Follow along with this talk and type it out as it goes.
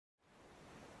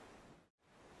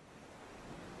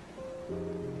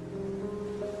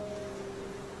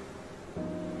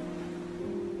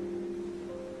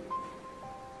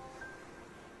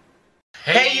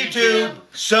YouTube.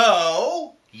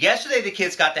 So, yesterday the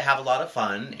kids got to have a lot of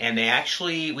fun, and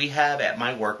we have at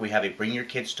my work, we have a Bring Your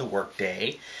Kids to Work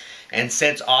Day. And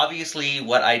since obviously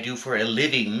what I do for a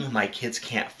living, my kids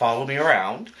can't follow me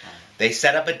around, they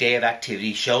set up a day of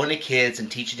activity showing the kids and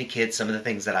teaching the kids some of the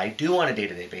things that I do on a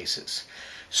day-to-day basis.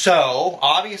 So,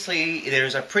 obviously,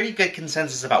 there's a pretty good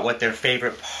consensus about what their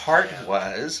favorite part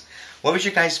was. What was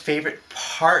your guys' favorite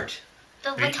part?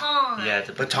 The batons. Yeah,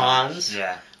 the batons.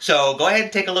 Yeah. So, go ahead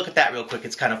and take a look at that real quick.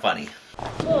 It's kind of funny.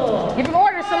 Give him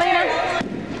orders, Selena.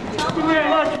 Give me your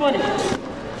lunch money. You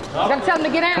gotta tell him to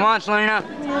get out. Come on, Selena.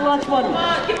 Give me your lunch money. Come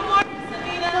on, give him orders,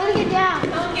 Selena. Don't get down.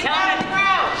 Don't get down on the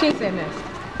ground. She said this.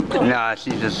 No,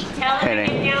 she's just Tell her to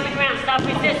hitting. get down on the ground. Stop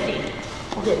resisting.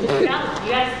 Okay. You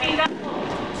gotta speak up.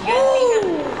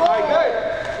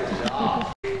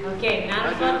 Okay,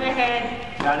 not above the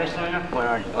head. Got it, Selena? Where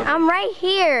are you? Okay. I'm right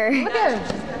here. Look at him.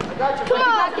 Come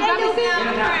on, Daniel, down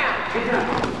on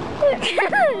the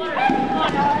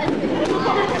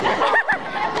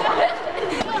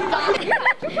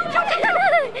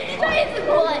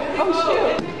Oh,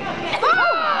 shoot.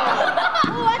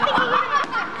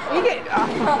 You get,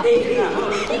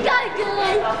 He got it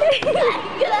good. He got it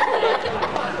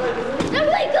good. They're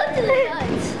really good to the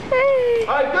guns.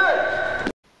 Alright,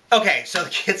 good. Okay, so the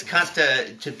kids got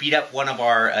to beat up one of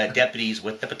our deputies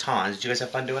with the batons. Did you guys have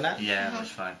fun doing that? Yeah, it was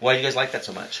fun. Why do you guys like that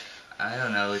so much? I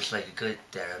don't know, it's like a good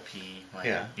therapy. Like,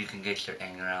 Yeah. you can get your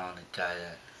anger out on the guy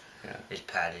that is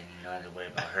patting, you don't have to worry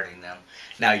about hurting them.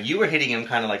 Now, you were hitting him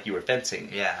kind of like you were fencing.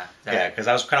 Yeah. Yeah, because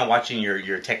I was kind of watching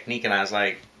your technique, and I was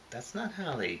like, that's not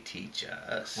how they teach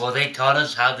us. Well, they taught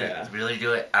us how to Yeah. really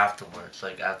do it afterwards,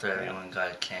 like after everyone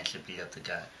got a chance to beat up the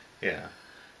guy. Yeah.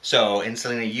 So, and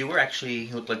Selena, you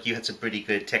looked like you had some pretty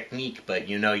good technique, but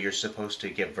you know you're supposed to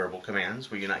give verbal commands.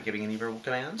 Were you not giving any verbal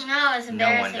commands? No, it's No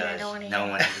one embarrassing. I does. don't want to No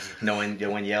hear one does. No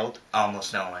one yelled?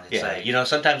 Almost no one. It's Yeah, like, you know,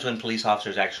 sometimes when police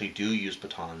officers actually do use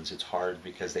batons, it's hard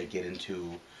because they get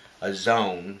into a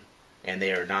zone and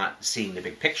they are not seeing the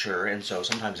big picture, and so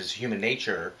sometimes it's human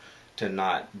nature to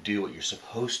not do what you're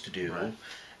supposed to do, Right.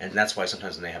 and that's why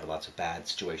sometimes they have lots of bad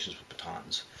situations with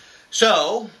batons.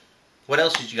 So, what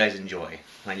else did you guys enjoy?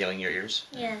 Am I yelling in your ears?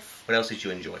 Yes, What else did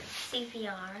you enjoy?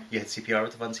 CPR. You had CPR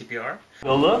with the fun CPR?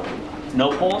 Go look.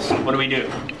 No pulse. What do we do?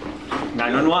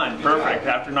 911. Perfect.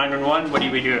 After 911, what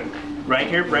do we do? Right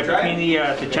here, right between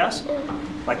the chest,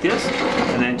 like this,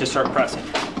 and then just start pressing.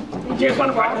 Do you guys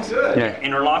want to practice? Yeah.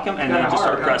 Interlock them and then just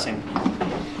start pressing.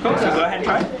 Cool. So go ahead and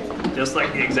try it. Just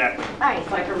like exactly.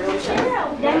 It's like a real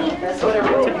shot. That's what a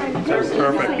real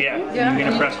Perfect. Yeah. You're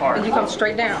gonna press hard. and you come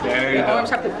straight down. There you Your go. arms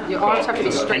have to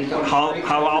be straight.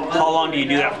 How long do you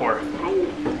do that for?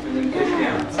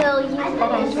 So you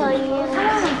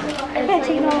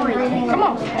Come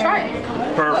on, try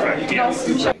it. Perfect.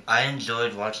 Yeah. I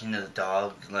enjoyed watching the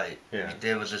dog, like, Yeah.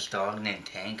 there was this dog named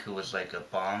Tank who was like a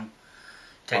bomb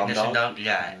Bomb technician dog? dog.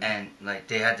 Yeah, and like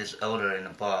they had this odor in a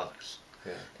box.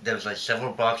 Yeah. There was like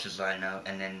several boxes lined up,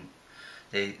 and then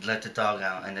they let the dog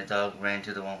out, and the dog ran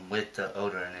to the one with the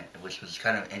odor in it, which was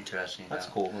kind of interesting. That's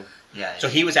though. cool. Yeah. So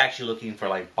he was actually looking for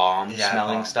like bomb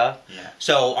smelling bomb. stuff. Yeah.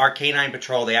 So our canine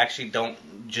patrol, they actually don't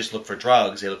just look for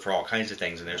drugs, they look for all kinds of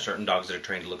things. And there's certain dogs that are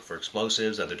trained to look for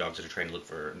explosives, other dogs that are trained to look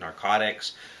for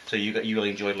narcotics. So you really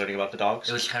enjoyed learning about the dogs?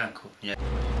 It was kind of cool. Yeah.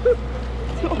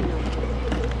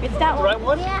 It's that one. Right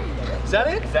one? Yeah. Is that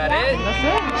it? Is that it?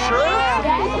 Sure?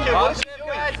 Okay, what is he doing?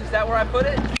 Guys, is that where I put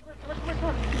it?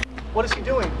 What is he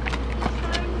doing?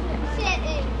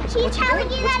 He's telling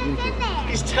you that it's in there.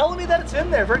 He's telling me that it's in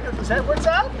there. Very good. Is that where it's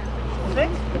at? I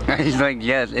think. He's like,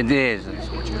 yes, it is. So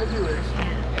what you're gonna do is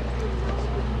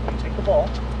take the ball.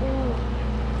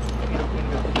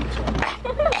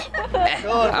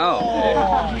 Good.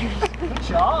 Oh. Good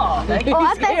job. Thank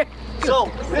you.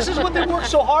 So this is what they work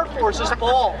so hard for, is this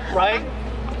ball, right?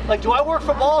 Like, do I work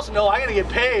for balls? No, I gotta get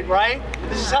paid, right?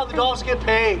 This is how the dogs get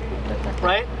paid,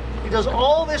 right? He does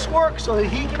all this work so that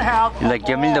he can have He's like,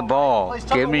 give me the ball. Plays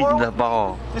tug Give of me war the with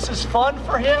ball. This is fun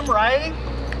for him, right?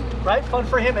 Right? Fun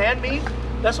for him and me.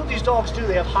 That's what these dogs do.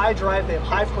 They have high drive, they have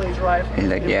high play drive. He's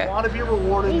like, they yeah. want to be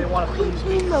rewarded, they want to please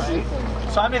me, right?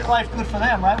 So I make life good for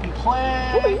them, right? We play,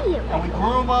 and we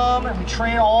groom them, and we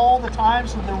train all the time,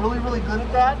 so they're really, really good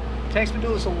at that. Tank's been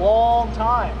doing this a long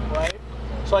time, right?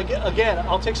 So again,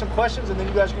 I'll take some questions, and then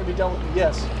you guys are going to be done with me.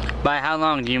 Yes? By how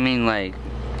long do you mean, like,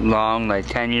 long, like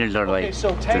 10 years or like? Okay,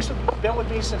 so Tank's been with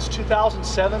me since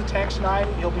 2007. Tank's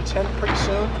 9. He'll be 10 pretty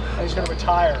soon, and he's going to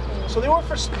retire. So they work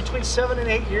for between 7 and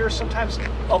 8 years, sometimes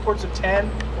upwards of 10.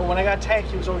 But when I got Tank,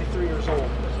 he was only 3 years old.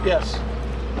 Yes?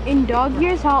 In dog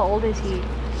years, how old is he?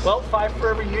 Well, 5 for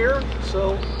every year,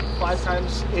 so 5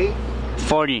 times 8,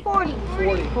 40. 40.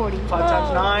 40. 5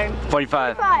 times 9.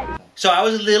 45. 5. So I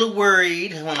was a little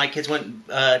worried when my kids went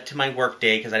to my work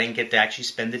day because I didn't get to actually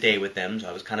spend the day with them. So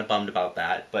I was kind of bummed about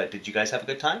that. But did you guys have a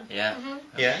good time? Yeah.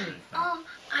 Yeah. Oh,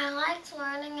 I liked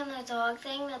learning in the dog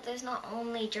thing that there's not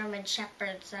only German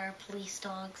Shepherds, there are police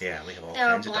dogs. Yeah, we have all There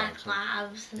are kinds of black dogs.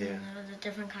 labs and Yeah. there's a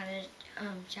different kind of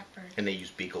shepherd. And they use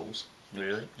beagles.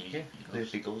 Really? Yeah, they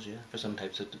have beagles, yeah. For some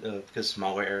types of, because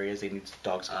smaller areas, they need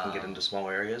dogs that can get into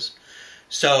smaller areas.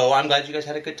 So I'm glad you guys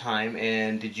had a good time.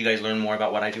 And did you guys learn more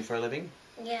about what I do for a living?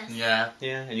 Yes. Yeah.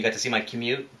 Yeah, and you got to see my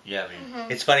commute? Yeah.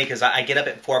 It's funny because I get up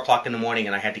at 4 o'clock in the morning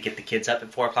and I had to get the kids up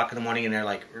at 4 o'clock in the morning and they're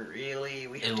like, really?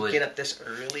 We have to get up this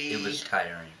early? It was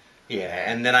tiring.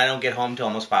 Yeah, and then I don't get home till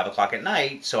almost 5 o'clock at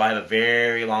night, so I have a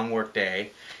very long work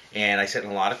day. And I sit in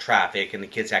a lot of traffic, and the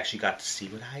kids actually got to see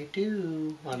what I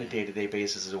do on a day-to-day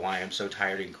basis, is why I'm so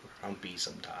tired and grumpy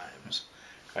sometimes,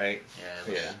 right?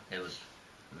 Yeah, it was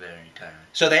very tiring.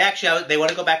 So they want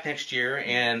to go back next year,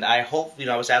 and I hope,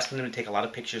 I was asking them to take a lot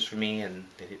of pictures for me, and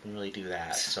they didn't really do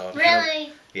that. So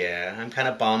I'm kind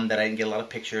of bummed that I didn't get a lot of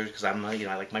pictures, because I'm, I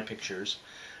like my pictures.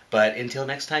 But until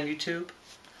next time, YouTube.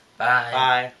 Bye.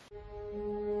 Bye.